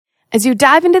As you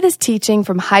dive into this teaching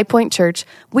from High Point Church,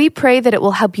 we pray that it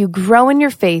will help you grow in your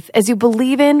faith as you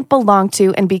believe in, belong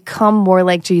to, and become more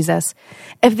like Jesus.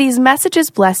 If these messages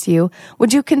bless you,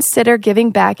 would you consider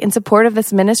giving back in support of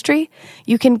this ministry?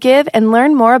 You can give and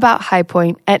learn more about High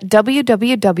Point at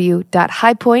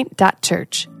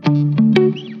www.highpoint.church.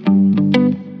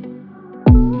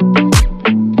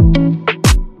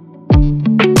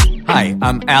 Hi,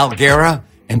 I'm Al Guerra,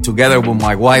 and together with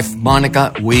my wife,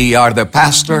 Monica, we are the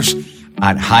pastors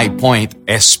at High Point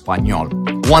Espanol.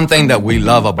 One thing that we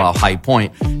love about High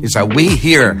Point is that we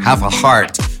here have a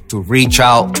heart to reach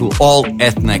out to all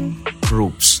ethnic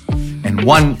groups. And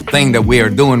one thing that we are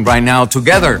doing right now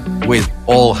together with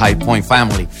all High Point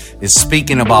family is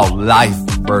speaking about life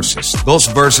verses. Those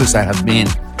verses that have been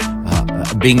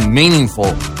being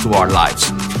meaningful to our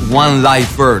lives. One life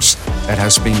verse that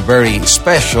has been very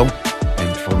special,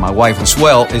 and for my wife as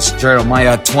well, is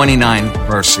Jeremiah 29,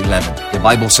 verse 11. The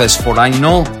Bible says, "For I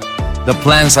know the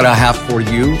plans that I have for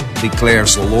you,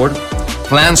 declares the Lord,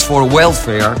 plans for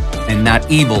welfare and not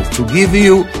evil, to give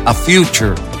you a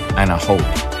future and a hope."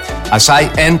 As I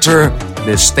enter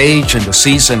the stage and the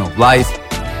season of life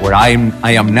where I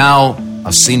am now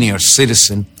a senior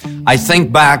citizen, I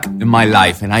think back in my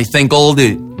life and I think all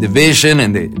the vision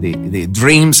and the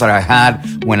dreams that I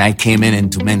had when I came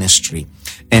into ministry.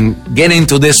 And getting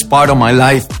to this part of my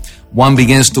life, one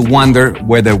begins to wonder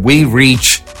whether we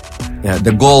reach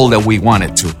the goal that we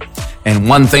wanted to. And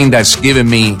one thing that's given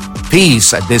me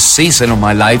peace at this season of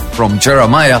my life from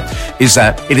Jeremiah is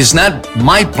that it is not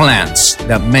my plans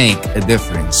that make a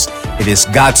difference. It is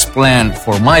God's plan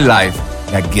for my life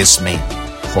that gives me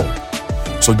hope.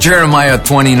 So Jeremiah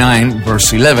 29,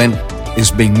 verse 11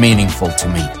 is being meaningful to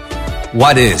me.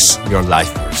 What is your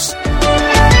life verse?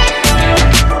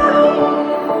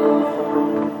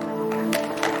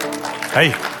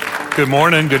 Hey, good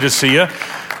morning. Good to see you.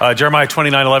 Jeremiah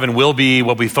 29:11 will be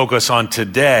what we focus on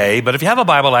today. But if you have a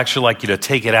Bible, I'd actually like you to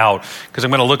take it out because I'm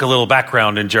going to look a little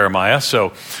background in Jeremiah.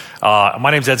 So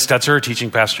my name's Ed Stetzer, teaching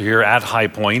pastor here at High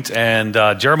Point. And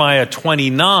Jeremiah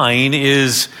 29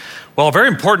 is, well, a very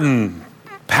important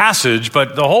passage,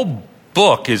 but the whole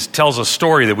book tells a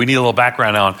story that we need a little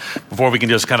background on before we can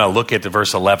just kind of look at the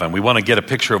verse 11. We want to get a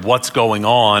picture of what's going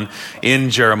on in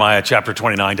Jeremiah chapter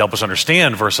 29 to help us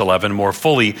understand verse 11 more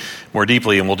fully, more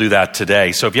deeply, and we'll do that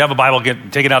today. So if you have a Bible,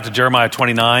 take it out to Jeremiah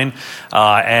 29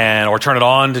 or turn it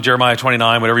on to Jeremiah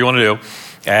 29, whatever you want to do,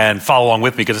 and follow along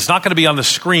with me because it's not going to be on the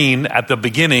screen at the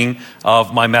beginning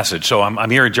of my message. So I'm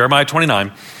here at Jeremiah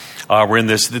 29. We're in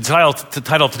this. The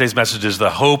title of today's message is The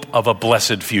Hope of a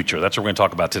Blessed Future. That's what we're going to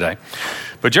talk about today.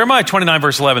 But Jeremiah 29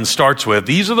 verse 11 starts with,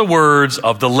 "These are the words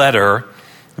of the letter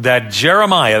that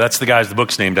Jeremiah," that's the guy the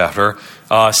book's named after,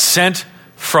 "sent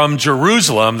from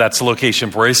Jerusalem," that's the location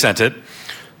where he sent it,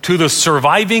 "to the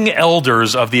surviving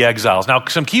elders of the exiles." Now,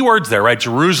 some key words there, right?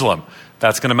 Jerusalem.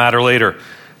 That's going to matter later.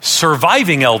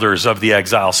 Surviving elders of the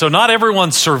exile. So not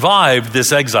everyone survived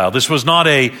this exile. This was not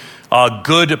a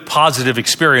good, positive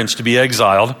experience to be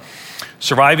exiled.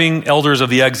 Surviving elders of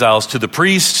the exiles, to the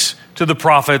priests, to the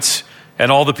prophets, and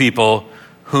all the people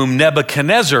whom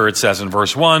Nebuchadnezzar, it says in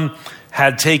verse 1,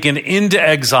 had taken into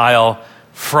exile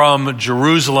from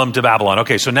Jerusalem to Babylon.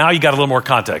 Okay, so now you got a little more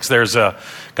context. There's a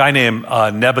guy named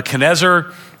Nebuchadnezzar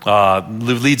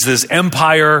who leads this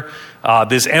empire.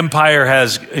 This empire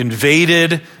has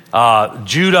invaded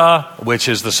Judah, which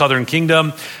is the southern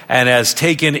kingdom, and has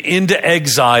taken into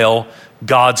exile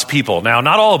God's people. Now,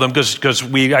 not all of them, because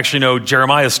we actually know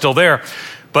Jeremiah is still there,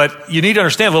 but you need to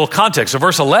understand a little context. So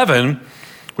verse 11,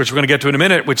 which we're going to get to in a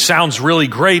minute, which sounds really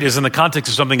great, is in the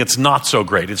context of something that's not so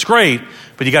great. It's great,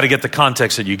 but you got to get the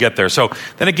context that you get there. So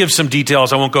then it gives some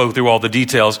details. I won't go through all the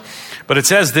details, but it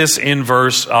says this in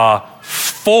verse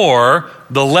 4.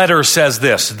 The letter says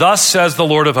this, "Thus says the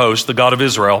Lord of hosts, the God of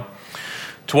Israel,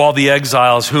 to all the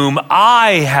exiles whom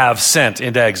I have sent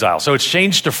into exile." So it's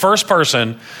changed to first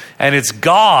person, and it's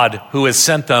God who has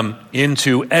sent them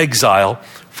into exile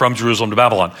from Jerusalem to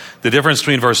Babylon. The difference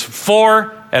between verse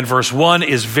 4 and verse 1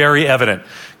 is very evident.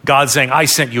 God's saying, "I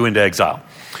sent you into exile."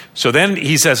 So then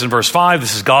he says in verse 5,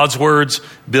 this is God's words,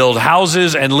 "Build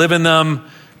houses and live in them,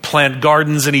 plant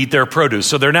gardens and eat their produce."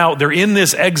 So they're in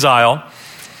this exile.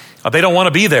 They don't want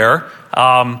to be there.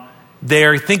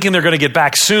 They're thinking they're going to get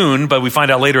back soon, but we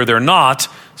find out later they're not.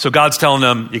 So God's telling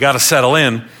them, you got to settle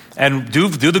in and do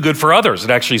the good for others. It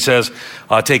actually says,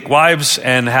 take wives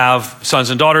and have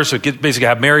sons and daughters. So basically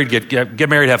get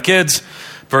married, have kids.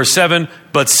 Verse 7,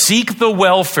 "But seek the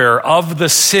welfare of the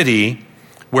city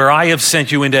where I have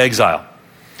sent you into exile,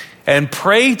 and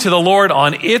pray to the Lord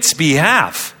on its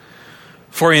behalf.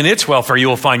 for in its welfare you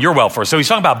will find your welfare. So he's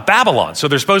talking about Babylon. So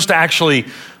they're supposed to actually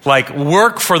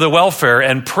work for the welfare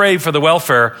and pray for the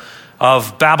welfare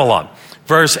of Babylon.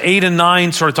 Verse 8 and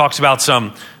 9 sort of talks about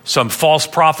some false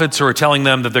prophets who are telling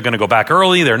them that they're going to go back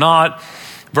early. They're not.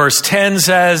 Verse 10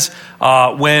 says,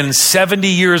 when 70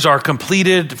 years are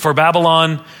completed for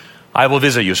Babylon, I will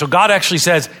visit you. So God actually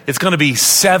says it's going to be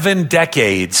 7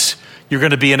 decades. You're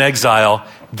going to be in exile.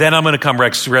 Then I'm going to come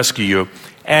rescue you.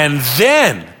 And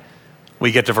then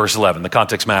we get to verse 11. The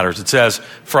context matters. It says,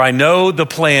 for I know the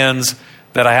plans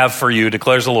that I have for you,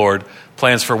 declares the Lord,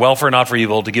 plans for welfare, not for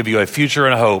evil, to give you a future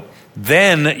and a hope.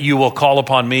 Then you will call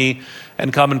upon me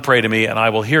and come and pray to me, and I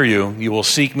will hear you. You will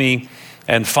seek me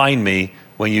and find me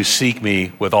when you seek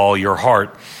me with all your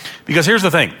heart. Because here's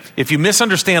the thing. If you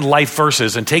misunderstand life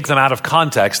verses and take them out of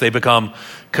context, they become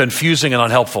confusing and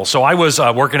unhelpful. So I was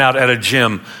working out at a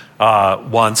gym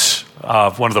once,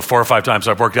 one of the 4 or 5 times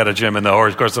I've worked at a gym in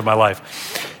the course of my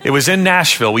life. It was in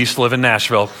Nashville. We used to live in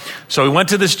Nashville. So we went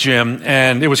to this gym,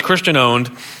 and it was Christian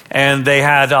owned, and they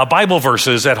had Bible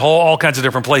verses at all kinds of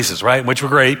different places, right? Which were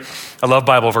great. I love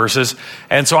Bible verses.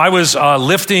 And so I was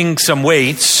lifting some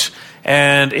weights,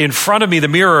 and in front of me, the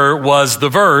mirror was the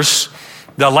verse,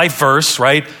 the life verse,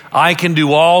 right? I can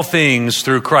do all things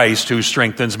through Christ who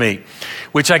strengthens me,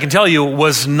 which I can tell you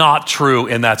was not true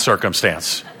in that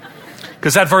circumstance.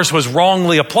 Because that verse was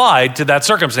wrongly applied to that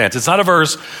circumstance. It's not a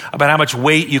verse about how much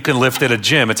weight you can lift at a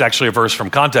gym. It's actually a verse from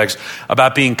context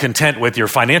about being content with your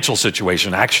financial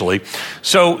situation, actually.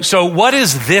 So what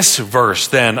is this verse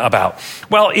then about?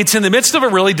 Well, it's in the midst of a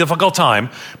really difficult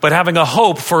time, but having a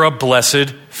hope for a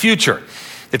blessed future.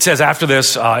 It says after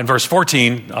this, in verse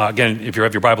 14, again, if you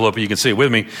have your Bible open, you can see it with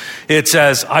me. It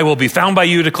says, I will be found by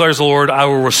you, declares the Lord. I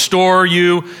will restore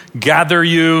you, gather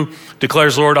you,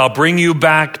 declares the Lord. I'll bring you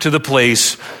back to the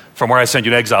place from where I sent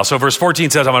you to exile. So verse 14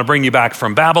 says, I'm going to bring you back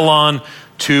from Babylon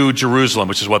to Jerusalem,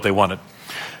 which is what they wanted.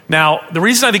 Now, the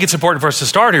reason I think it's important for us to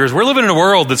start here is we're living in a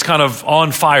world that's kind of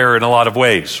on fire in a lot of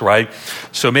ways, right?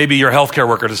 So maybe you're a healthcare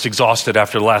worker that's exhausted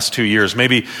after the last 2 years.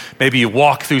 Maybe you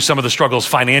walk through some of the struggles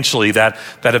financially that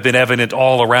have been evident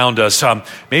all around us.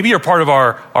 Maybe you're part of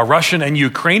our Russian and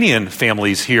Ukrainian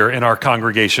families here in our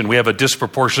congregation. We have a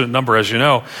disproportionate number, as you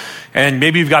know. And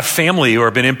maybe you've got family who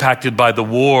have been impacted by the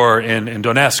war in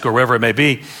Donetsk or wherever it may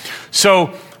be.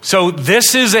 So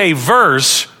this is a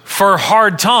verse for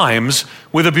hard times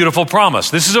with a beautiful promise.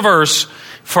 This is a verse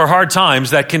for hard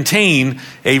times that contain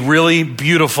a really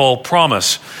beautiful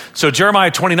promise. So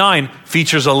Jeremiah 29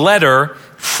 features a letter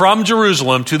from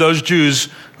Jerusalem to those Jews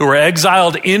who were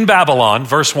exiled in Babylon.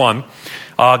 Verse 1,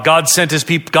 God sent his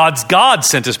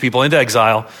people into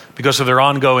exile because of their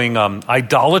ongoing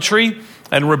idolatry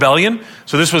and rebellion.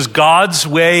 So this was God's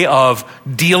way of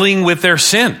dealing with their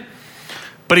sin.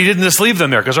 But he didn't just leave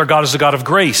them there because our God is a God of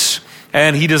grace.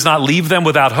 And he does not leave them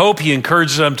without hope. He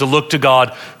encourages them to look to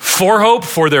God for hope,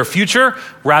 for their future,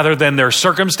 rather than their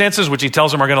circumstances, which he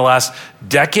tells them are going to last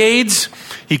decades.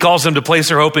 He calls them to place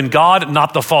their hope in God,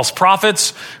 not the false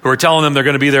prophets who are telling them they're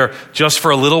going to be there just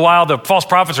for a little while. The false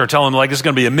prophets are telling them, this is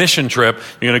going to be a mission trip.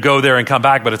 You're going to go there and come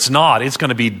back, but it's not. It's going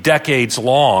to be decades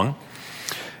long.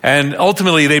 And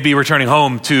ultimately, they'd be returning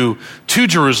home to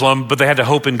Jerusalem, but they had to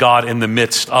hope in God in the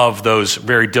midst of those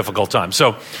very difficult times.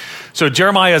 So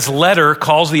Jeremiah's letter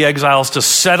calls the exiles to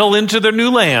settle into their new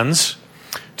lands,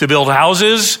 to build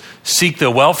houses, seek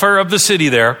the welfare of the city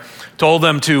there. Told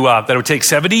them that it would take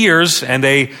 70 years and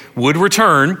they would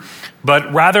return.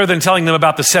 But rather than telling them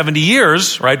about the 70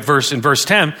 years, right, in verse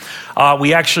 10,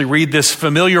 we actually read this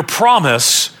familiar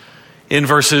promise in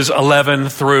verses 11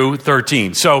 through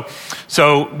 13. So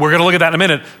we're going to look at that in a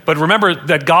minute. But remember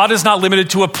that God is not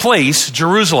limited to a place,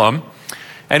 Jerusalem.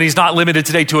 And he's not limited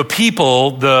today to a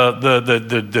people,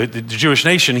 the Jewish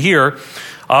nation here.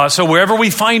 So wherever we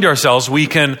find ourselves, we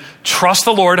can trust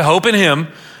the Lord, hope in him,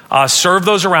 serve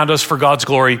those around us for God's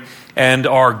glory and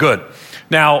our good.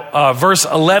 Now, verse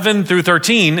 11 through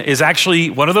 13 is actually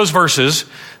one of those verses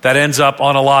that ends up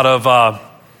on a lot of,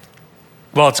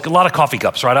 it's a lot of coffee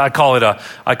cups, right? I call it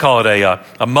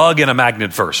a mug and a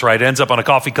magnet verse, right? It ends up on a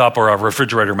coffee cup or a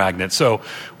refrigerator magnet. So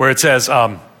where it says,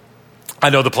 I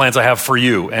know the plans I have for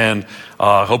you and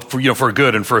hope for a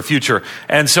good and for a future.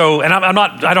 And so, I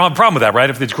don't have a problem with that, right?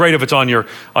 If it's great if it's on your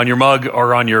mug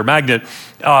or on your magnet.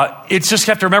 It's just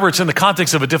you have to remember it's in the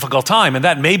context of a difficult time, and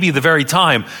that may be the very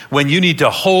time when you need to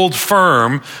hold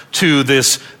firm to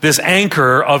this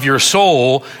anchor of your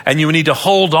soul, and you need to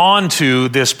hold on to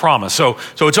this promise. So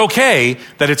it's okay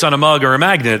that it's on a mug or a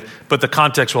magnet, but the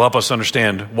context will help us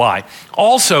understand why.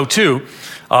 Also, too,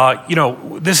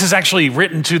 this is actually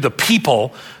written to the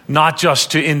people not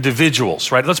just to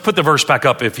individuals, right? Let's put the verse back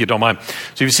up if you don't mind.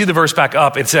 So if you see the verse back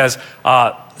up, it says,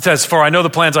 for I know the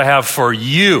plans I have for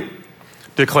you,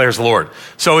 declares the Lord.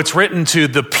 So it's written to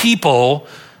the people,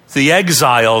 the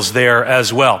exiles there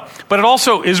as well. But it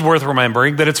also is worth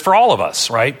remembering that it's for all of us,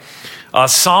 right?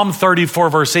 Psalm 34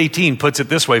 verse 18 puts it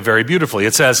this way very beautifully.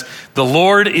 It says, the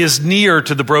Lord is near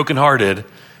to the brokenhearted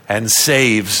and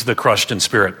saves the crushed in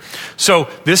spirit. So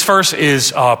this verse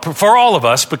is for all of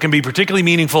us, but can be particularly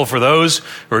meaningful for those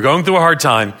who are going through a hard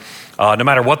time. No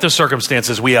matter what the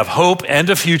circumstances, we have hope and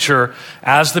a future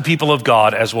as the people of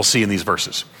God, as we'll see in these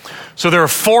verses. So there are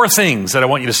 4 things that I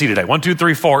want you to see today. 1, 2,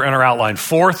 3, 4 in our outline.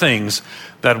 4 things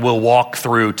that we'll walk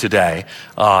through today.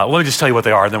 Let me just tell you what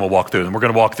they are, and then we'll walk through them. We're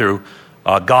going to walk through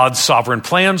God's sovereign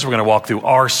plans. We're going to walk through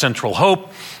our central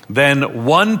hope. Then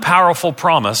one powerful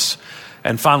promise.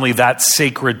 And finally, that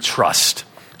sacred trust.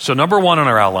 So number 1 on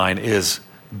our outline is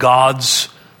God's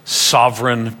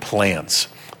sovereign plans.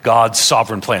 God's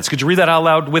sovereign plans. Could you read that out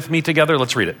loud with me together?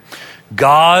 Let's read it.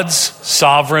 God's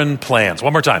sovereign plans.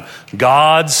 One more time.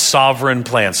 God's sovereign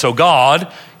plans. So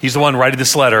God, he's the one writing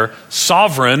this letter.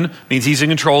 Sovereign means he's in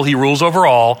control. He rules over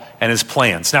all, and his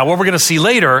plans. Now, what we're going to see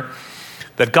later,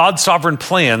 that God's sovereign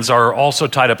plans are also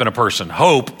tied up in a person.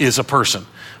 Hope is a person.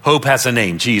 Hope has a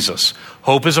name, Jesus.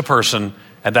 Hope is a person,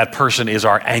 and that person is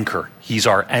our anchor. He's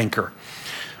our anchor.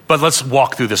 But let's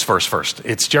walk through this verse first.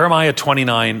 It's Jeremiah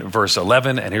 29, verse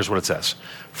 11, and here's what it says.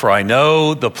 For I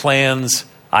know the plans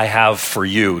I have for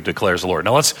you, declares the Lord.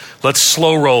 Now let's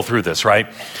slow roll through this,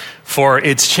 right? For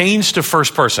it's changed to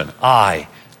first person. I,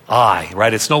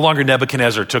 right? It's no longer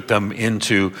Nebuchadnezzar took them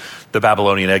into the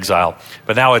Babylonian exile,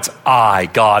 but now it's I,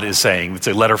 God is saying. It's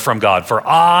a letter from God. For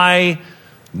I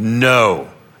know.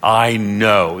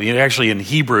 Actually, in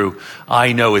Hebrew,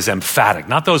 I know is emphatic.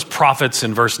 Not those prophets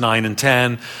in verse 9 and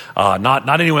 10.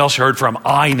 Not anyone else you heard from.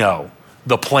 I know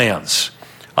the plans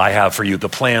I have for you. The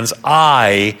plans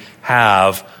I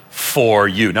have for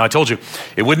you. Now, I told you,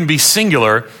 it wouldn't be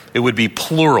singular. It would be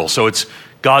plural. So it's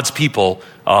God's people,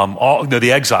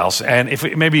 the exiles. And if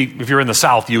you're in the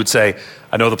South, you would say,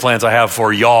 I know the plans I have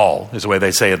for y'all, is the way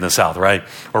they say it in the South, right?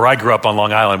 Or I grew up on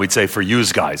Long Island, we'd say for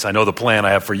yous guys. I know the plan I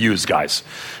have for yous guys,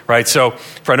 right? So,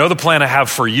 for I know the plan I have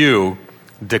for you,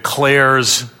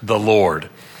 declares the Lord.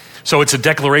 So it's a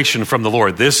declaration from the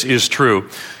Lord. This is true.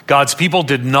 God's people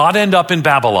did not end up in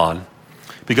Babylon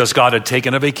because God had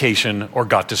taken a vacation or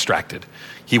got distracted.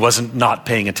 He wasn't not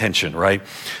paying attention, right?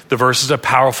 The verse is a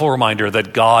powerful reminder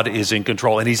that God is in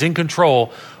control, and he's in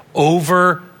control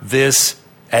over this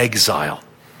exile.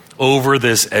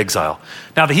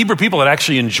 Now, the Hebrew people had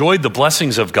actually enjoyed the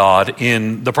blessings of God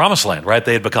in the promised land, right?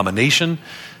 They had become a nation,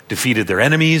 defeated their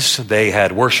enemies, they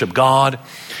had worshiped God,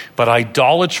 but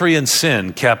idolatry and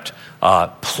sin kept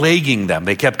plaguing them.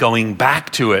 They kept going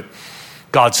back to it.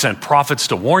 God sent prophets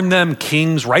to warn them,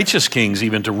 kings, righteous kings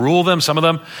even, to rule them, some of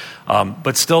them.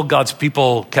 But still, God's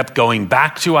people kept going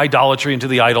back to idolatry and to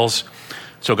the idols.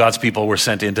 So God's people were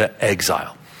sent into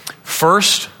exile.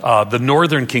 First, the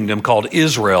northern kingdom called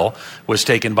Israel was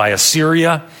taken by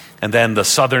Assyria, and then the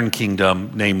southern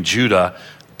kingdom named Judah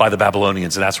by the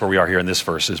Babylonians. And that's where we are here in this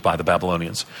verse, is by the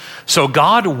Babylonians. So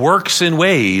God works in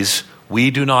ways we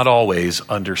do not always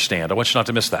understand. I want you not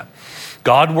to miss that.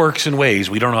 God works in ways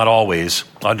we do not always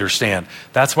understand.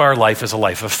 That's why our life is a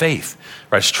life of faith,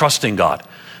 right? It's trusting God.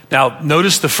 Now,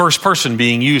 notice the first person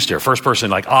being used here. First person,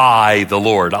 like I, the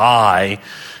Lord, I.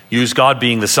 Use God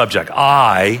being the subject.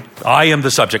 I am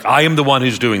the subject. I am the one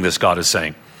who's doing this, God is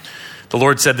saying. The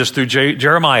Lord said this through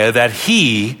Jeremiah, that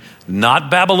he, not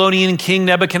Babylonian King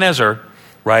Nebuchadnezzar,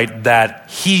 right, that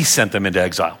he sent them into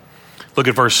exile. Look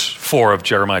at verse 4 of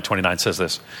Jeremiah 29. It says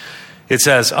this. It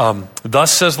says,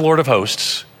 thus says the Lord of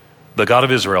hosts, the God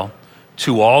of Israel,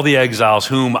 to all the exiles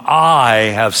whom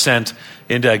I have sent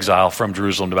into exile from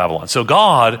Jerusalem to Babylon. So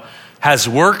God has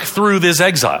worked through this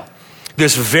exile,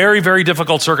 this very, very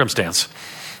difficult circumstance.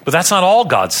 But that's not all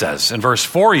God says. In verse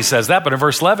 4, he says that, but in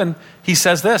verse 11, he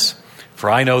says this, for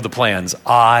I know the plans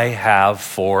I have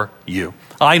for you.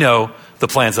 I know the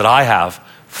plans that I have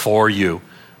for you,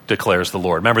 declares the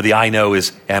Lord. Remember, the I know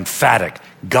is emphatic.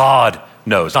 God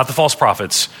knows, not the false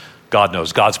prophets. God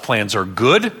knows. God's plans are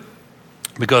good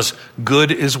because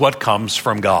good is what comes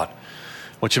from God.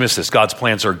 Don't you miss this? God's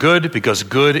plans are good because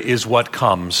good is what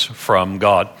comes from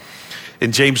God.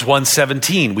 In James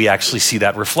 1:17, we actually see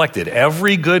that reflected.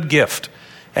 Every good gift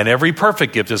and every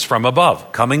perfect gift is from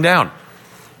above, coming down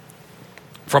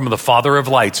from the Father of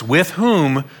lights, with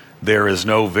whom there is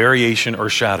no variation or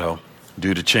shadow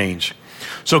due to change.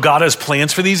 So God has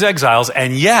plans for these exiles,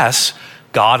 and yes,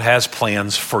 God has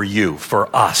plans for you,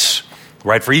 for us,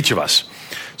 right? For each of us.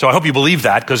 So I hope you believe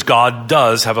that, because God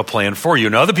does have a plan for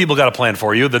you. Now, other people got a plan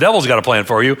for you. The devil's got a plan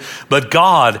for you, but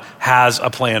God has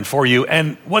a plan for you.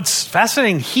 And what's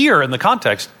fascinating here in the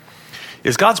context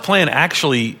is God's plan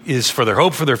actually is for their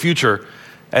hope, for their future,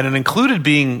 and it included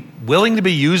being willing to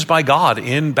be used by God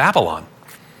in Babylon.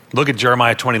 Look at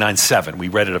Jeremiah 29:7. We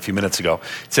read it a few minutes ago.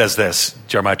 It says this,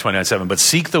 Jeremiah 29:7, but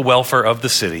seek the welfare of the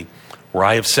city where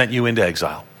I have sent you into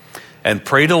exile, and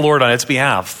pray to the Lord on its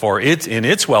behalf, for in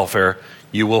its welfare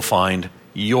you will find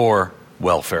your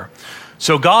welfare.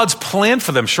 So God's plan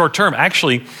for them short term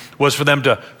actually was for them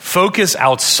to focus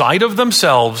outside of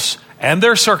themselves and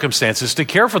their circumstances to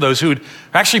care for those who are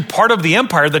actually part of the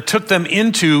empire that took them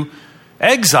into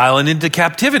exile and into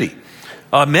captivity.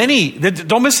 Many,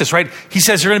 don't miss this, right? He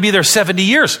says you're going to be there 70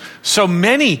 years. So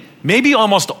many, maybe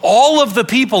almost all of the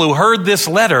people who heard this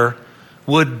letter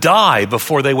would die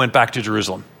before they went back to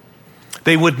Jerusalem.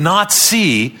 They would not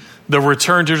see the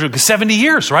return to Jerusalem. 70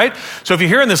 years, right? So if you're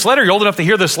hearing this letter, you're old enough to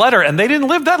hear this letter, and they didn't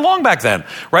live that long back then,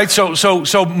 right?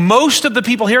 So most of the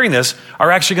people hearing this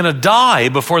are actually going to die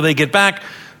before they get back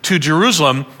to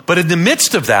Jerusalem. But in the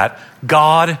midst of that,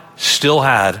 God still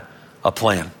had a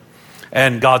plan.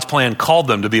 And God's plan called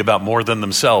them to be about more than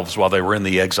themselves while they were in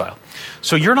the exile.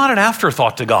 So you're not an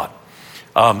afterthought to God.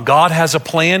 God has a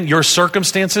plan. Your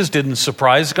circumstances didn't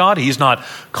surprise God. He's not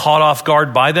caught off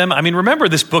guard by them. I mean, remember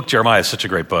this book, Jeremiah, is such a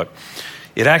great book.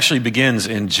 It actually begins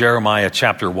in Jeremiah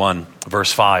chapter 1,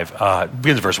 verse 5. It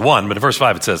begins in verse 1, but in verse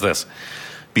 5 it says this.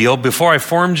 Before I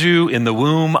formed you in the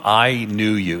womb, I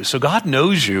knew you. So God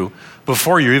knows you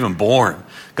before you're even born.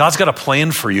 God's got a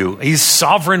plan for you. He's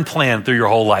sovereign plan through your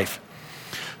whole life.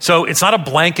 So it's not a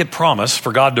blanket promise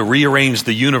for God to rearrange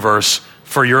the universe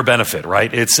for your benefit,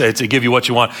 right? It's to give you what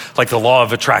you want, like the law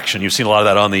of attraction. You've seen a lot of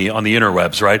that on the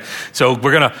interwebs, right? So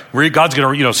God's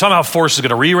gonna, somehow force is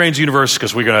gonna rearrange the universe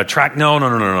because we're gonna attract.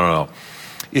 No.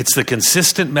 It's the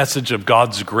consistent message of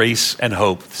God's grace and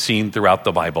hope seen throughout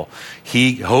the Bible.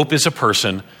 Hope is a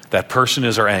person, that person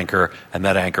is our anchor, and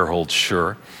that anchor holds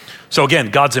sure. So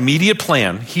again, God's immediate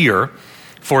plan here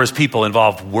for his people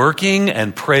involved working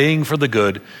and praying for the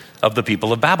good of the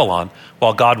people of Babylon.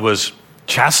 While God was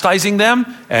chastising them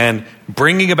and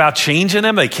bringing about change in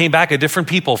them, they came back a different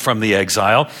people from the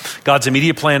exile. God's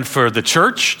immediate plan for the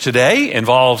church today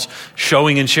involves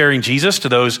showing and sharing Jesus to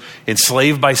those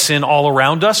enslaved by sin all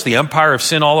around us, the empire of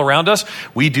sin all around us.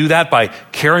 We do that by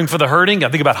caring for the hurting. I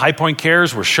think about High Point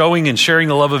Cares. We're showing and sharing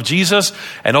the love of Jesus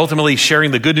and ultimately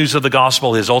sharing the good news of the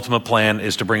gospel. His ultimate plan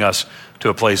is to bring us to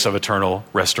a place of eternal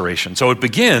restoration. So it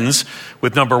begins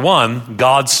with number one,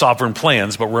 God's sovereign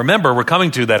plans. But remember, we're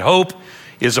coming to that hope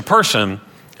is a person,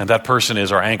 and that person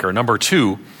is our anchor. Number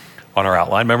two on our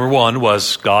outline, number one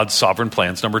was God's sovereign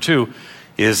plans. Number two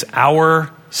is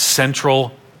our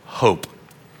central hope.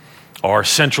 Our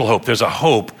central hope. There's a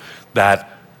hope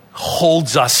that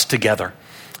holds us together,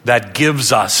 that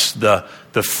gives us the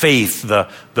faith,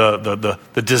 the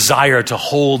desire to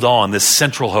hold on, this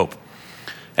central hope.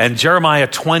 And Jeremiah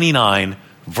 29,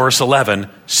 verse 11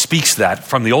 speaks that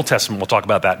from the Old Testament. We'll talk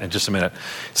about that in just a minute.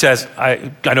 It says,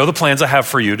 I know the plans I have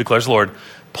for you, declares the Lord,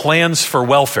 plans for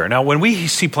welfare. Now, when we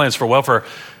see plans for welfare,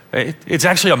 it's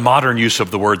actually a modern use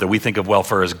of the word that we think of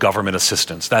welfare as government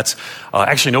assistance. That's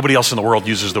actually nobody else in the world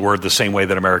uses the word the same way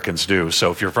that Americans do.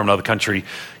 So if you're from another country,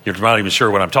 you're not even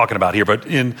sure what I'm talking about here. But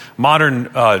in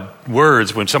modern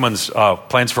words, when someone's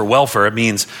plans for welfare, it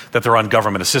means that they're on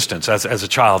government assistance. As a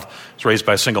child, I was raised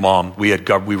by a single mom. We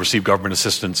received government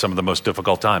assistance some of the most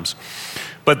difficult times.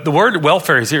 But the word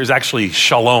welfare here is actually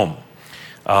shalom.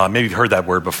 Maybe you've heard that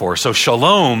word before. So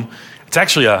shalom, it's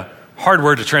actually a hard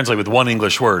word to translate with one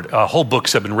English word. Whole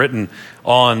books have been written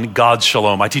on God's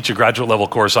shalom. I teach a graduate level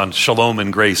course on shalom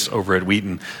and grace over at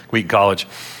Wheaton College.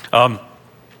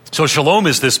 So shalom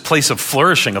is this place of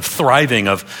flourishing, of thriving,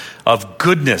 of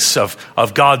goodness,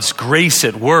 of God's grace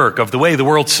at work, of the way the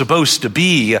world's supposed to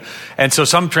be. And so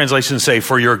some translations say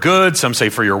for your good, some say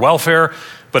for your welfare,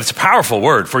 but it's a powerful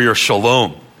word, for your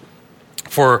shalom.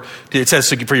 It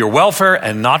says for your welfare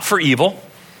and not for evil,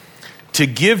 to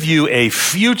give you a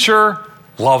future.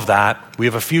 Love that. We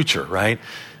have a future, right?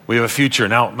 We have a future.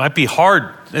 Now, it might be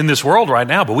hard in this world right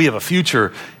now, but we have a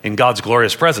future in God's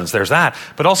glorious presence. There's that.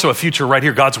 But also a future right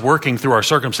here. God's working through our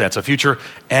circumstance, a future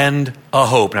and a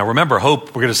hope. Now, remember, hope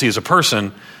we're going to see as a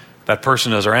person. That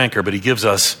person is our anchor, but he gives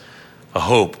us a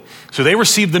hope. So they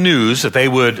received the news that they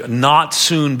would not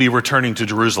soon be returning to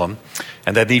Jerusalem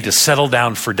and that they need to settle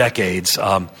down for decades.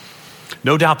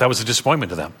 No doubt that was a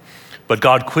disappointment to them. But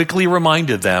God quickly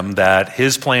reminded them that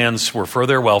his plans were for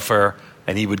their welfare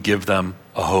and he would give them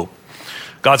a hope.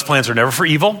 God's plans are never for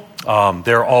evil.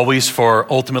 They're always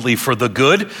ultimately for the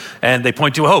good, and they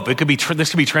point to a hope. This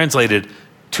could be translated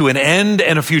to an end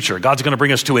and a future. God's going to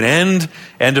bring us to an end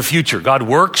and a future. God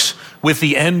works with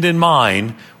the end in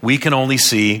mind. We can only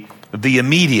see the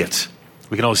immediate.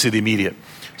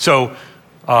 So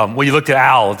when you looked at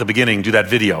Al at the beginning, do that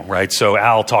video, right? So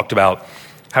Al talked about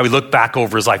how he looked back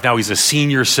over his life. Now he's a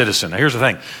senior citizen. Now here's the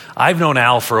thing. I've known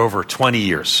Al for over 20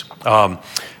 years.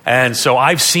 And so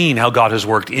I've seen how God has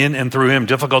worked in and through him,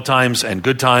 difficult times and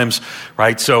good times,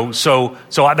 right? So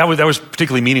that was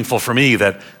particularly meaningful for me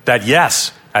that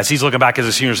yes, as he's looking back as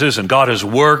a senior citizen, God has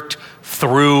worked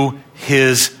through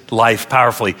his life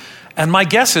powerfully. And my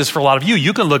guess is for a lot of you,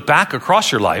 you can look back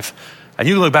across your life and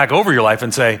you can look back over your life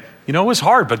and say, it was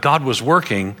hard, but God was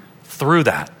working through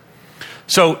that.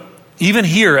 So even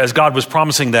here, as God was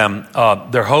promising them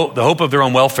the hope of their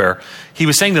own welfare, he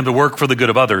was saying them to work for the good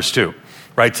of others too,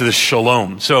 right? To this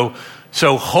shalom. So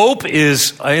hope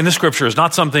is, in the scripture, is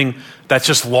not something that's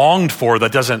just longed for,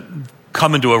 that doesn't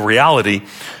come into a reality,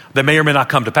 that may or may not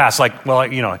come to pass. Like, well,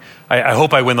 I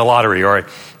hope I win the lottery, or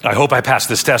I hope I pass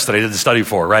this test that I didn't study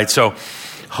for, right? So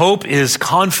hope is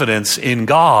confidence in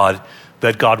God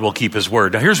that God will keep his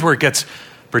word. Now here's where it gets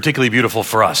particularly beautiful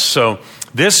for us. So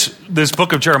this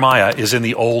book of Jeremiah is in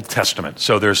the Old Testament.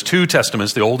 So there's two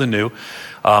testaments, the Old and New.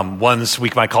 One's we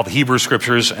might call the Hebrew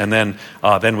Scriptures, and then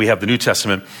we have the New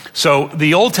Testament. So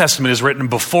the Old Testament is written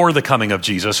before the coming of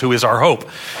Jesus, who is our hope.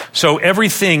 So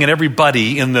everything and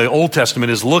everybody in the Old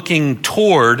Testament is looking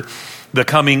toward the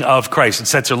coming of Christ. In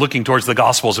sense, they're looking towards the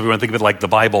Gospels, if we want to think of it like the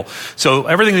Bible. So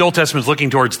everything in the Old Testament is looking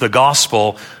towards the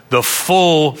gospel, the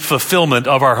full fulfillment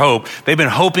of our hope. They've been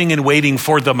hoping and waiting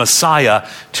for the Messiah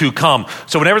to come.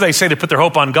 So whenever they say to put their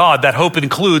hope on God, that hope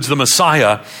includes the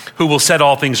Messiah who will set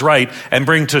all things right and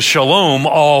bring to shalom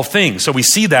all things. So we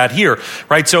see that here,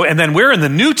 right? So, and then we're in the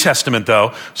New Testament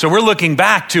though. So we're looking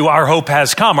back to our hope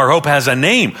has come. Our hope has a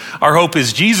name. Our hope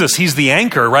is Jesus. He's the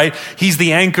anchor, right? He's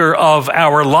the anchor of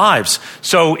our lives.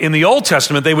 So in the Old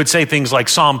Testament, they would say things like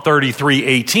Psalm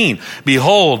 33:18.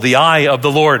 Behold, the eye of the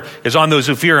Lord is on those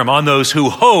who fear him, on those who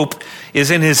hope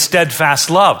is in his steadfast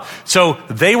love. So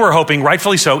they were hoping,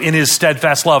 rightfully so, in his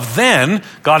steadfast love. Then,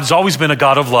 God has always been a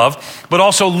God of love, but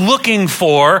also looking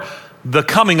for the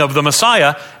coming of the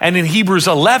Messiah. And in Hebrews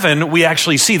 11, we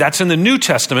actually see, that's in the New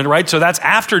Testament, right? So that's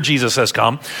after Jesus has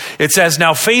come. It says,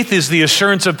 now faith is the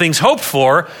assurance of things hoped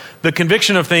for, the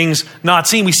conviction of things not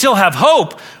seen. We still have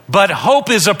hope, but hope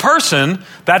is a person.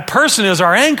 That person is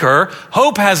our anchor.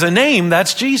 Hope has a name.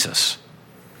 That's Jesus.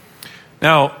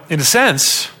 Now, in a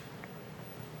sense,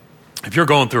 if you're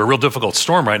going through a real difficult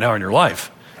storm right now in your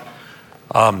life,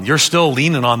 you're still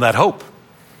leaning on that hope.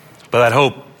 But that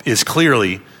hope is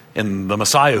clearly in the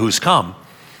Messiah who's come,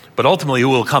 but ultimately who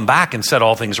will come back and set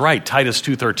all things right. Titus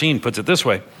 2:13 puts it this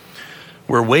way: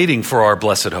 we're waiting for our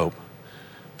blessed hope,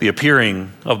 the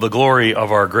appearing of the glory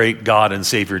of our great God and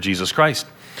Savior Jesus Christ.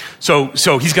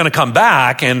 So he's going to come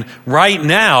back, and right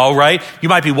now, right, you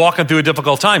might be walking through a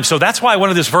difficult time. So that's why I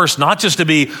wanted this verse not just to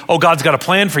be, oh, God's got a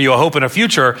plan for you, a hope and a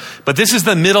future, but this is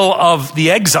the middle of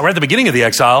the exile, right at the beginning of the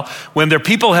exile, when their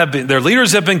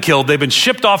leaders have been killed, they've been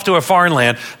shipped off to a foreign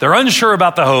land, they're unsure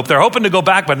about the hope, they're hoping to go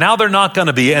back, but now they're not going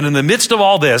to be, and in the midst of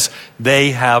all this,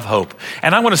 they have hope.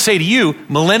 And I want to say to you,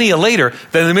 millennia later,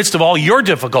 that in the midst of all your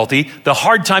difficulty, the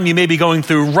hard time you may be going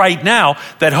through right now,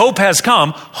 that hope has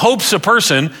come, hope's a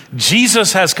person,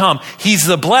 Jesus has come. He's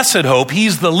the blessed hope.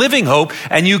 He's the living hope,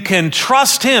 and you can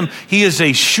trust him. He is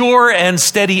a sure and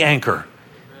steady anchor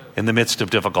in the midst of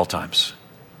difficult times.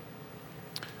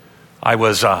 I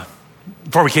was,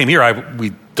 before we came here,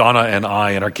 Donna and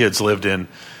I and our kids lived in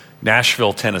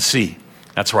Nashville, Tennessee.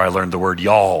 That's where I learned the word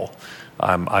y'all.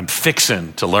 I'm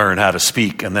fixing to learn how to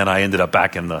speak, and then I ended up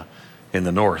back in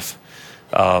the north.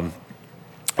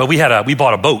 But we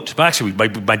bought a boat. Actually,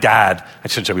 my dad, I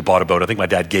shouldn't say we bought a boat. I think my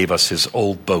dad gave us his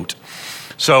old boat.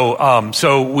 So I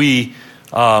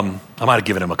might have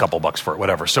given him a couple bucks for it,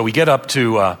 whatever. So we get up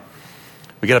to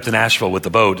Nashville with the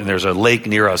boat, and there's a lake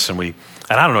near us, and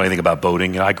I don't know anything about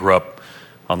boating. I grew up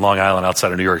on Long Island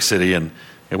outside of New York City, and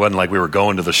it wasn't like we were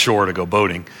going to the shore to go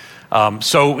boating.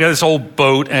 So we had this old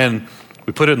boat, and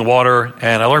we put it in the water,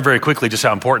 and I learned very quickly just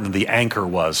how important the anchor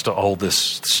was to hold this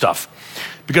stuff.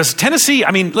 Because Tennessee,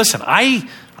 I mean, listen, I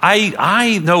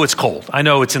know it's cold. I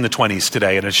know it's in the 20s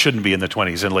today, and it shouldn't be in the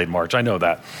 20s in late March. I know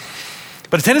that.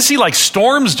 But in Tennessee, like,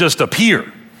 storms just appear.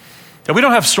 And we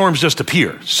don't have storms just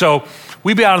appear. So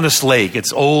we'd be out on this lake.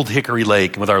 It's Old Hickory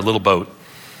Lake with our little boat.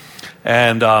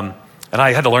 And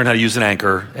I had to learn how to use an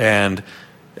anchor. And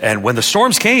when the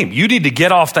storms came, you need to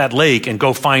get off that lake and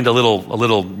go find a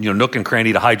little nook and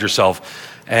cranny to hide yourself.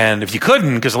 And if you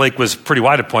couldn't, because the lake was pretty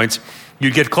wide at points,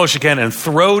 you'd get close again and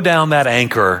throw down that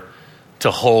anchor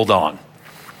to hold on.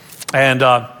 And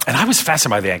I was fascinated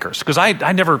by the anchors because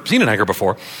I'd never seen an anchor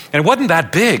before. And it wasn't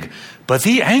that big, but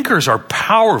the anchors are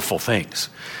powerful things.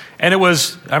 And it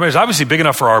was obviously big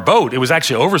enough for our boat. It was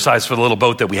actually oversized for the little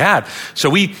boat that we had.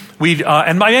 So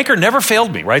and my anchor never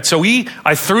failed me, right? So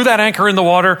I threw that anchor in the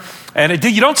water, and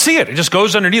you don't see it. It just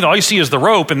goes underneath. All you see is the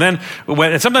rope, and then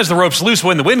and sometimes the rope's loose.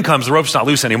 When the wind comes, the rope's not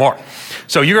loose anymore.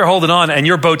 So you're holding on, and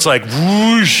your boat's like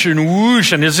whoosh,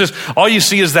 and it's just, all you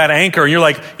see is that anchor, and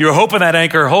you're hoping that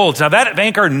anchor holds. Now that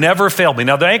anchor never failed me.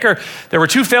 Now the anchor, there were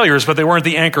 2 failures, but they weren't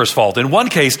the anchor's fault. In one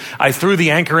case, I threw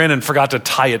the anchor in and forgot to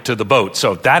tie it to the boat.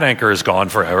 So that anchor is gone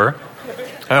forever.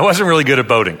 And I wasn't really good at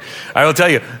boating. I will tell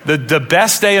you, the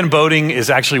best day in boating is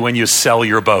actually when you sell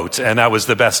your boat. And that was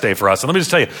the best day for us. And let me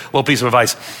just tell you a little piece of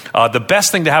advice. The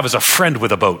best thing to have is a friend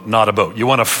with a boat, not a boat. You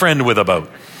want a friend with a boat.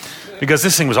 Because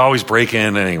this thing was always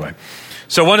breaking anyway.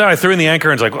 So one time I threw in the anchor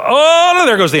and it's like, oh, no,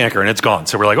 there goes the anchor, and it's gone.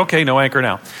 So we're like, okay, no anchor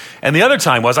now. And the other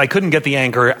time was I couldn't get the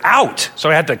anchor out. So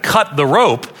I had to cut the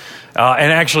rope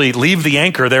and actually leave the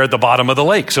anchor there at the bottom of the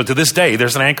lake. So to this day,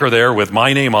 there's an anchor there with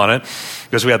my name on it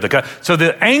because we had the cut. So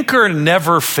the anchor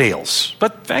never fails.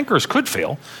 But anchors could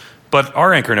fail, but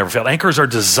our anchor never failed. Anchors are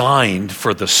designed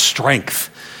for the strength.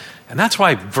 And that's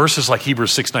why verses like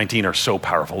Hebrews 6:19 are so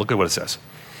powerful. Look at what it says.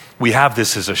 We have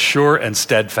this as a sure and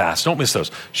steadfast. Don't miss those.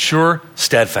 Sure,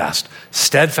 steadfast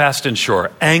and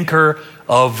sure. Anchor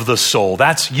of the soul.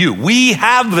 That's you. We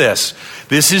have this.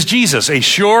 This is Jesus, a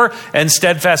sure and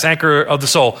steadfast anchor of the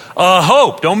soul. A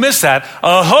hope. Don't miss that.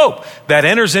 A hope that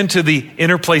enters into the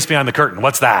inner place behind the curtain.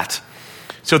 What's that?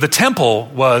 So the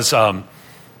temple was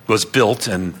built,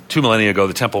 and 2 millennia ago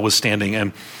the temple was standing,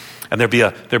 and there'd be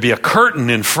a curtain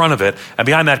in front of it, and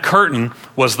behind that curtain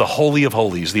was the Holy of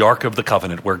Holies, the Ark of the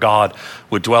Covenant, where God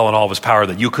would dwell in all of his power,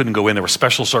 that you couldn't go in. There were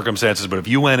special circumstances, but if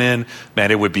you went in,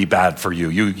 man, it would be bad for you.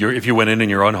 If you went in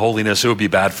your unholiness, it would be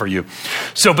bad for you.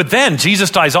 So, but then Jesus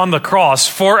dies on the cross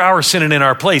for our sin and in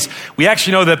our place. We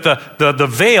actually know that the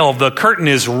veil, the curtain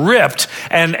is ripped,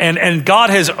 and God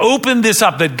has opened this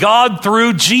up, that God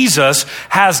through Jesus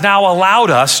has now allowed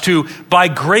us to, by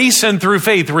grace and through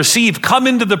faith, come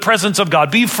into the presence of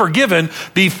God, be forgiven,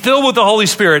 be filled with the Holy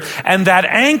Spirit, and that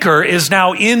anchor is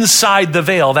now inside the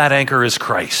veil. That anchor is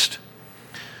Christ.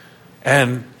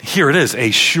 And here it is,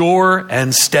 a sure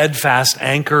and steadfast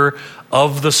anchor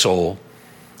of the soul,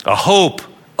 a hope,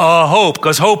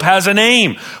 because hope has a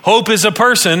name. Hope is a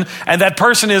person, and that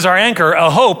person is our anchor,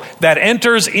 a hope that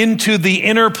enters into the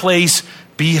inner place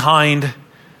behind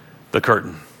the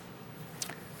curtain.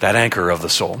 That anchor of the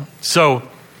soul. So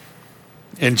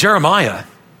in Jeremiah,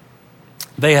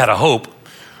 they had a hope.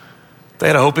 They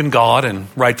had a hope in God, and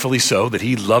rightfully so, that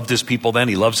he loved his people then.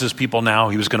 He loves his people now.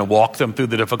 He was going to walk them through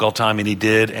the difficult time, and he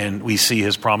did, and we see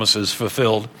his promises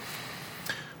fulfilled.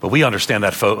 But we understand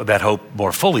that hope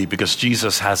more fully because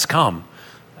Jesus has come,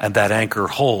 and that anchor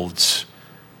holds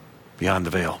beyond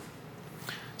the veil.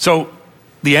 So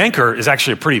the anchor is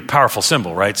actually a pretty powerful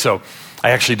symbol, right? So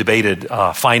I actually debated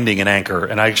finding an anchor,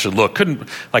 and I actually couldn't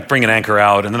bring an anchor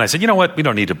out. And then I said, you know what? We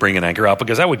don't need to bring an anchor out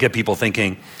because that would get people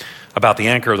thinking about the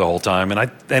anchor the whole time.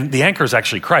 And the anchor is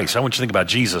actually Christ. I want you to think about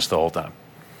Jesus the whole time.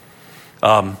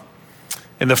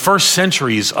 In the first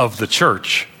centuries of the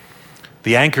church,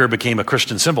 the anchor became a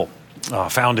Christian symbol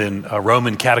found in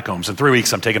Roman catacombs. In 3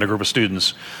 weeks, I'm taking a group of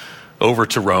students over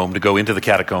to Rome to go into the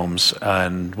catacombs,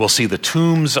 and we'll see the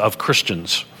tombs of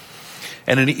Christians.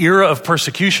 And in an era of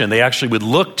persecution, they actually would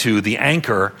look to the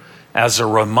anchor as a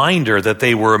reminder that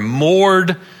they were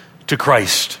moored to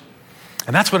Christ.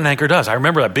 And that's what an anchor does. I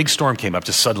remember that big storm came up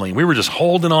just suddenly, and we were just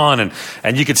holding on,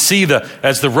 and you could see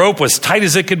as the rope was tight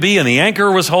as it could be, and the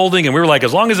anchor was holding, and we were like,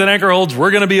 as long as an anchor holds,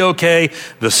 we're going to be okay.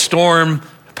 The storm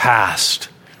passed.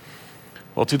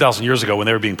 Well, 2,000 years ago, when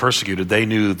they were being persecuted, they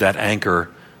knew that anchor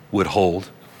would hold.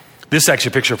 This is actually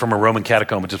a picture from a Roman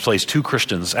catacomb. It displays 2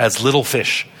 Christians as little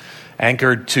fish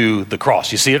anchored to the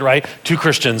cross. You see it, right? 2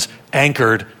 Christians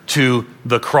anchored to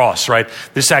the cross, right?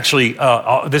 This actually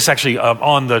on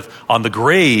the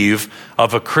grave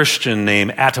of a Christian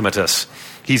named Attimatus.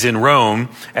 He's in Rome,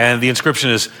 and the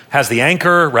inscription has the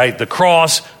anchor, right? The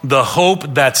cross, the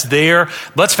hope that's there.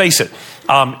 Let's face it.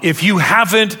 If you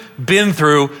haven't been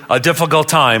through a difficult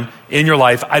time, in your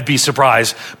life, I'd be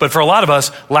surprised. But for a lot of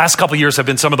us, last couple of years have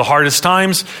been some of the hardest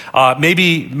times.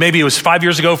 Maybe it was 5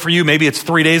 years ago for you. Maybe it's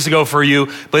 3 days ago for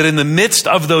you. But in the midst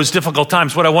of those difficult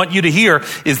times, what I want you to hear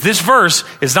is this verse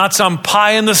is not some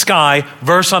pie in the sky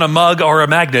verse on a mug or a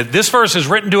magnet. This verse is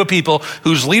written to a people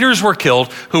whose leaders were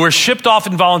killed, who were shipped off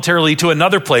involuntarily to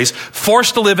another place,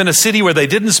 forced to live in a city where they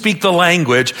didn't speak the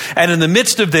language. And in the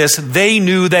midst of this, they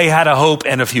knew they had a hope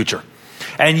and a future.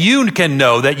 And you can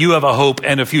know that you have a hope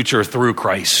and a future through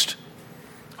Christ.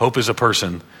 Hope is a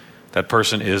person. That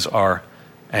person is our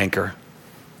anchor.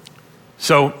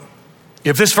 So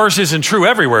if this verse isn't true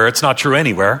everywhere, it's not true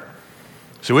anywhere.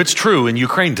 So it's true in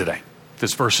Ukraine today.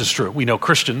 This verse is true. We know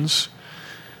Christians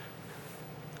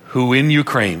who in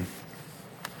Ukraine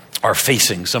are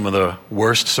facing some of the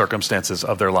worst circumstances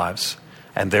of their lives,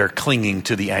 and they're clinging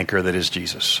to the anchor that is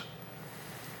Jesus.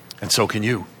 And so can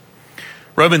you.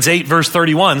 Romans 8 verse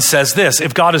 31 says this,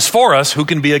 if God is for us, who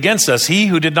can be against us? He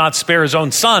who did not spare his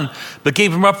own son, but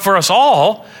gave him up for us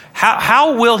all,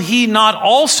 how will he not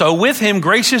also with him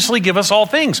graciously give us all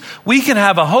things? We can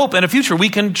have a hope and a future. We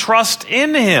can trust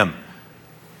in him.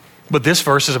 But this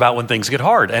verse is about when things get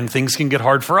hard, and things can get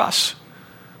hard for us.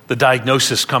 The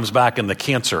diagnosis comes back and the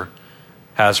cancer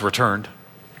has returned.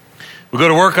 We go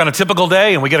to work on a typical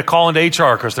day and we get a call into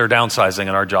HR because they're downsizing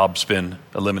and our job's been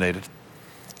eliminated.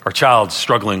 Our child's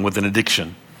struggling with an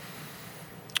addiction,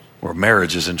 or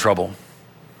marriage is in trouble.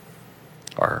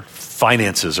 Our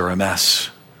finances are a mess.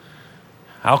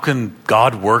 How can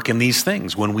God work in these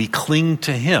things when we cling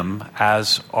to him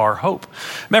as our hope?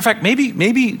 Matter of fact,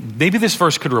 maybe this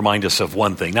verse could remind us of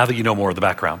one thing, now that you know more of the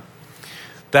background.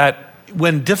 That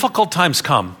when difficult times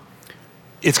come,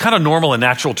 it's kind of normal and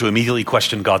natural to immediately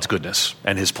question God's goodness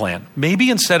and his plan. Maybe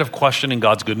instead of questioning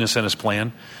God's goodness and his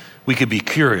plan, we could be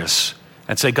curious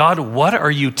and say, God, what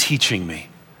are you teaching me?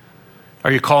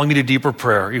 Are you calling me to deeper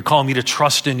prayer? Are you calling me to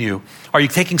trust in you? Are you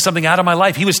taking something out of my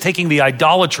life? He was taking the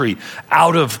idolatry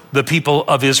out of the people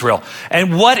of Israel.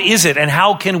 And what is it and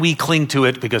how can we cling to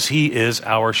it? Because he is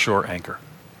our sure anchor.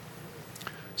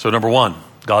 So number one,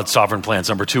 God's sovereign plans.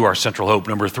 Number two, our central hope.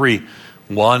 Number three,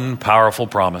 one powerful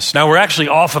promise. Now we're actually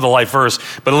off of the life verse,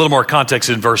 but a little more context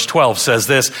in verse 12 says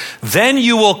this, then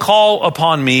you will call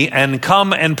upon me and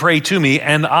come and pray to me,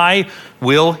 and I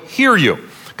will hear you.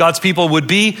 God's people would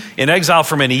be in exile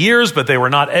for many years, but they were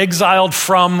not exiled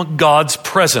from God's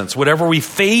presence. Whatever we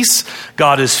face,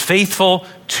 God is faithful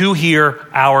to hear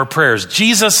our prayers.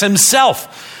 Jesus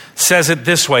himself says it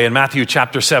this way in Matthew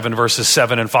chapter 7, verses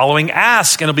 7 and following,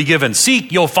 ask and it'll be given,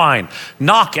 seek, you'll find,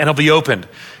 knock and it'll be opened.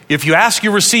 If you ask,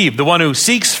 you receive. The one who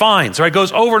seeks finds. Right? It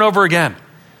goes over and over again.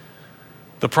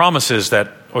 The promise is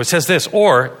that, or it says this,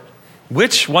 or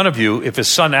which one of you, if his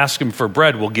son asks him for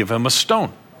bread, will give him a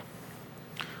stone?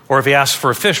 Or if he asks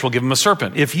for a fish, will give him a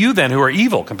serpent? If you then who are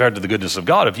evil, compared to the goodness of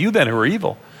God, if you then who are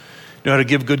evil know how to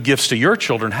give good gifts to your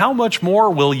children, how much more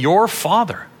will your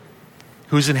Father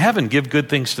who's in heaven give good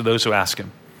things to those who ask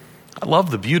him? I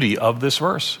love the beauty of this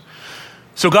verse.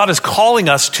 So God is calling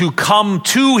us to come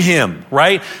to him,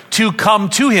 right? To come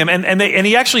to him. And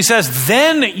he actually says,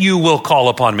 then you will call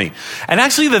upon me. And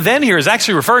actually the then here is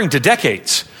actually referring to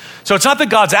decades. So it's not that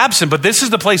God's absent, but this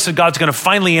is the place that God's going to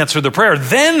finally answer the prayer.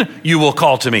 Then you will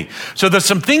call to me. So there's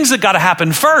some things that got to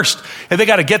happen first. And they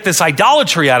got to get this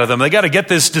idolatry out of them. They got to get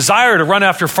this desire to run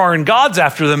after foreign gods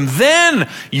after them. Then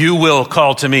you will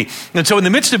call to me. And so in the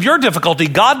midst of your difficulty,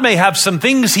 God may have some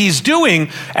things he's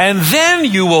doing, and then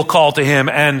you will call to him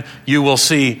and you will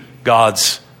see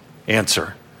God's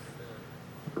answer.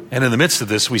 And in the midst of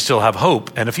this, we still have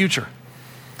hope and a future.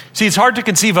 See, it's hard to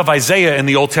conceive of Isaiah in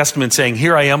the Old Testament saying,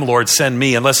 here I am, Lord, send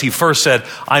me, unless he first said,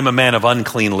 I'm a man of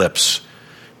unclean lips,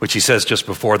 which he says just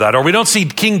before that. Or we don't see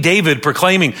King David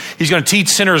proclaiming he's going to teach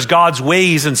sinners God's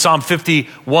ways in Psalm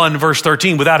 51, verse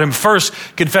 13, without him first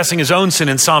confessing his own sin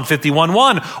in Psalm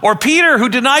 51:1. Or Peter, who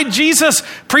denied Jesus,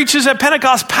 preaches at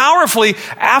Pentecost powerfully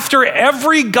after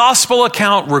every gospel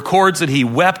account records that he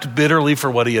wept bitterly for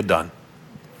what he had done.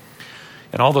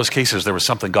 In all those cases, there was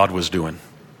something God was doing.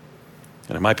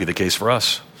 And it might be the case for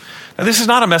us. Now, this is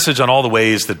not a message on all the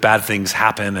ways that bad things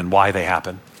happen and why they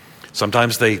happen.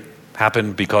 Sometimes they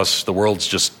happen because the world's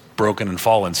just broken and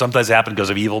fallen. Sometimes they happen because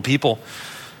of evil people.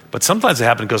 But sometimes they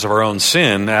happen because of our own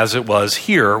sin, as it was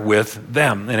here with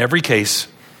them. In every case,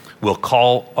 we'll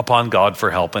call upon God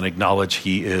for help and acknowledge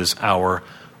he is our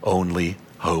only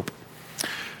hope.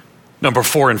 Number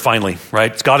four, and finally,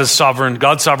 right? God is sovereign.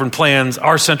 God's sovereign plans,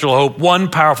 our central hope,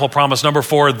 one powerful promise. Number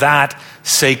four, that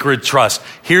sacred trust.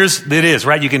 Here's it is,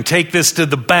 right? You can take this to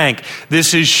the bank.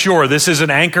 This is sure. This is an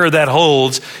anchor that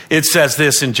holds. It says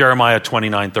this in Jeremiah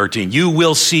 29:13. You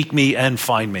will seek me and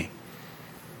find me.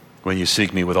 when you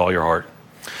seek me with all your heart.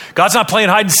 God's not playing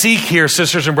hide and seek here,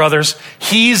 sisters and brothers.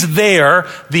 He's there.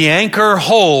 The anchor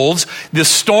holds. The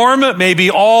storm may be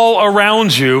all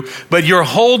around you, but you're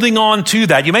holding on to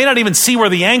that. You may not even see where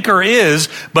the anchor is,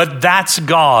 but that's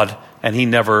God, and he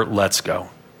never lets go.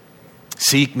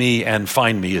 Seek me and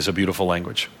find me is a beautiful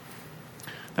language.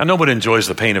 Now, nobody enjoys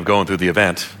the pain of going through the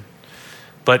event,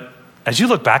 but as you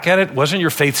look back at it, wasn't your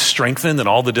faith strengthened in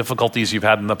all the difficulties you've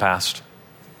had in the past?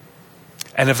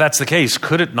 And if that's the case,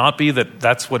 could it not be that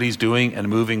that's what he's doing and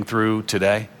moving through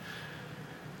today?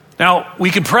 Now, we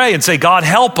can pray and say, God,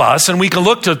 help us. And we can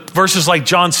look to verses like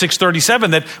John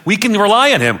 6:37 that we can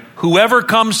rely on him. Whoever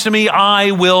comes to me,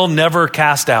 I will never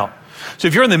cast out. So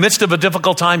if you're in the midst of a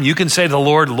difficult time, you can say to the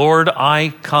Lord, Lord,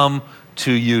 I come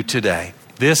to you today.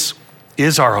 This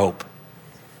is our hope.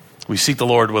 We seek the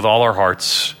Lord with all our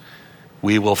hearts.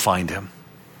 We will find him.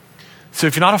 So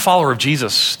if you're not a follower of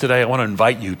Jesus today, I want to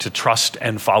invite you to trust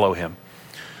and follow him,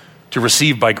 to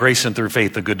receive by grace and through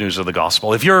faith the good news of the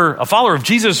gospel. If you're a follower of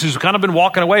Jesus who's kind of been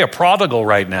walking away, a prodigal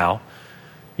right now,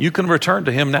 you can return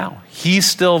to him now. He's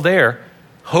still there.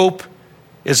 Hope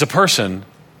is a person.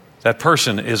 That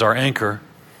person is our anchor.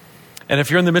 And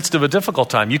if you're in the midst of a difficult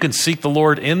time, you can seek the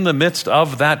Lord in the midst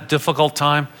of that difficult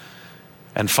time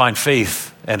and find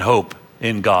faith and hope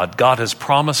in God. God has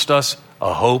promised us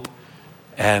a hope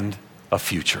and a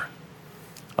future.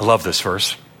 I love this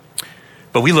verse.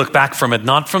 But we look back from it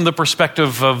not from the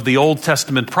perspective of the Old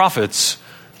Testament prophets,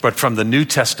 but from the New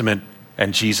Testament,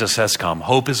 and Jesus has come.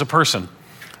 Hope is a person.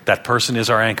 That person is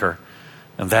our anchor,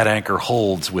 and that anchor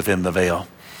holds within the veil.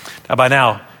 Now, by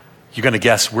now, you're going to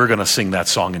guess we're going to sing that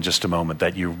song in just a moment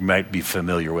that you might be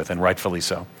familiar with, and rightfully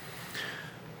so.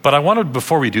 But I wanted,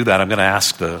 before we do that, I'm going to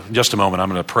ask just a moment, I'm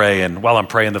going to pray, and while I'm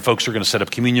praying, the folks who are going to set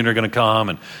up communion are going to come,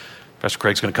 and Pastor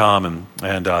Craig's going to come,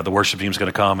 and the worship team's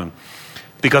going to come, and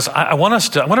because I want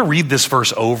to read this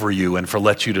verse over you and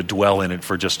let you to dwell in it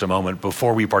for just a moment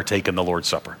before we partake in the Lord's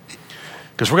Supper.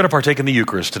 Because we're going to partake in the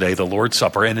Eucharist today, the Lord's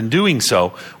Supper, and in doing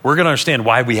so, we're going to understand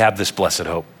why we have this blessed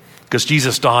hope. Because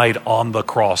Jesus died on the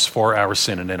cross for our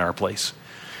sin and in our place.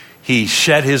 He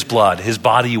shed his blood, his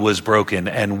body was broken,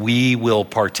 and we will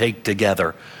partake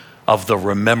together of the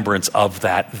remembrance of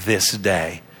that this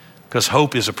day. Because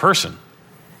hope is a person.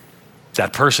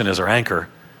 That person is our anchor,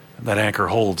 and that anchor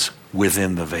holds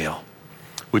within the veil.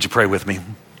 Would you pray with me?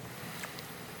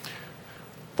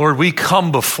 Lord, we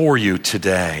come before you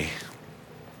today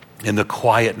in the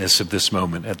quietness of this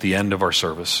moment at the end of our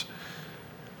service,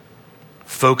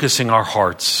 focusing our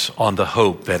hearts on the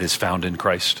hope that is found in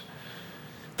Christ.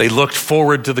 They looked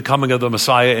forward to the coming of the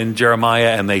Messiah in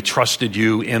Jeremiah, and they trusted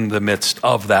you in the midst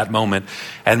of that moment.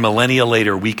 And millennia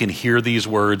later, we can hear these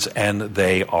words, and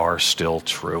they are still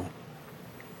true.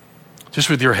 Just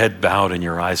with your head bowed and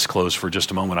your eyes closed for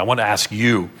just a moment, I want to ask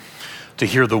you to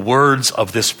hear the words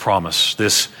of this promise,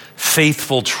 this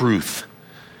faithful truth.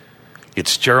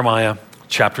 It's Jeremiah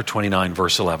chapter 29,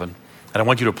 verse 11. And I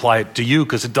want you to apply it to you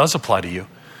because it does apply to you.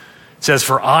 It says,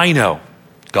 for I know,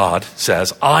 God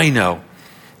says, I know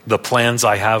the plans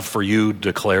I have for you,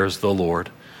 declares the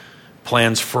Lord.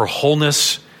 Plans for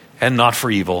wholeness and not for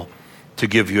evil, to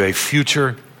give you a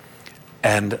future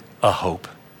and a hope.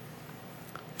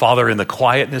 Father, in the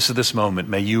quietness of this moment,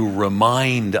 may you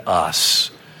remind us,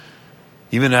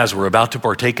 even as we're about to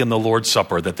partake in the Lord's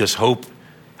Supper, that this hope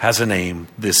has a name.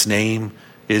 This name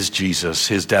is Jesus.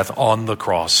 His death on the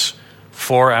cross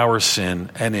for our sin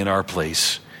and in our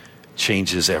place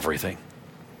changes everything.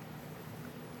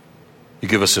 You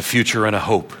give us a future and a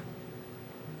hope.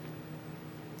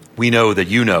 We know that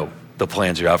you know the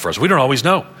plans you have for us. We don't always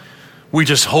know. We're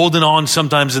just holding on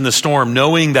sometimes in the storm,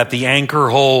 knowing that the anchor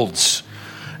holds.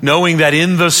 Knowing that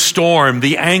in the storm,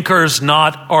 the anchor's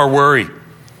not our worry.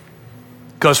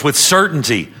 Because with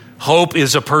certainty, hope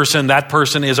is a person, that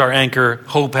person is our anchor.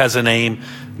 Hope has a name,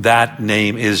 that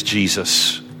name is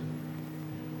Jesus.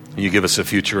 You give us a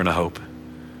future and a hope.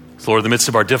 Lord, in the midst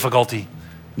of our difficulty,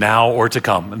 now or to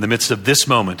come, in the midst of this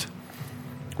moment,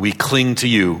 we cling to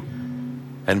you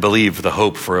and believe the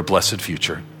hope for a blessed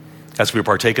future. As we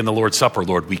partake in the Lord's Supper,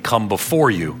 Lord, we come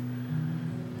before you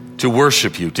to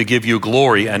worship you, to give you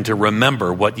glory, and to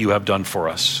remember what you have done for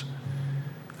us.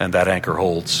 And that anchor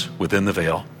holds within the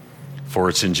veil. For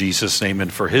it's in Jesus' name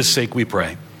and for his sake we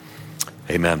pray.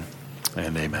 Amen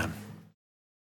and amen.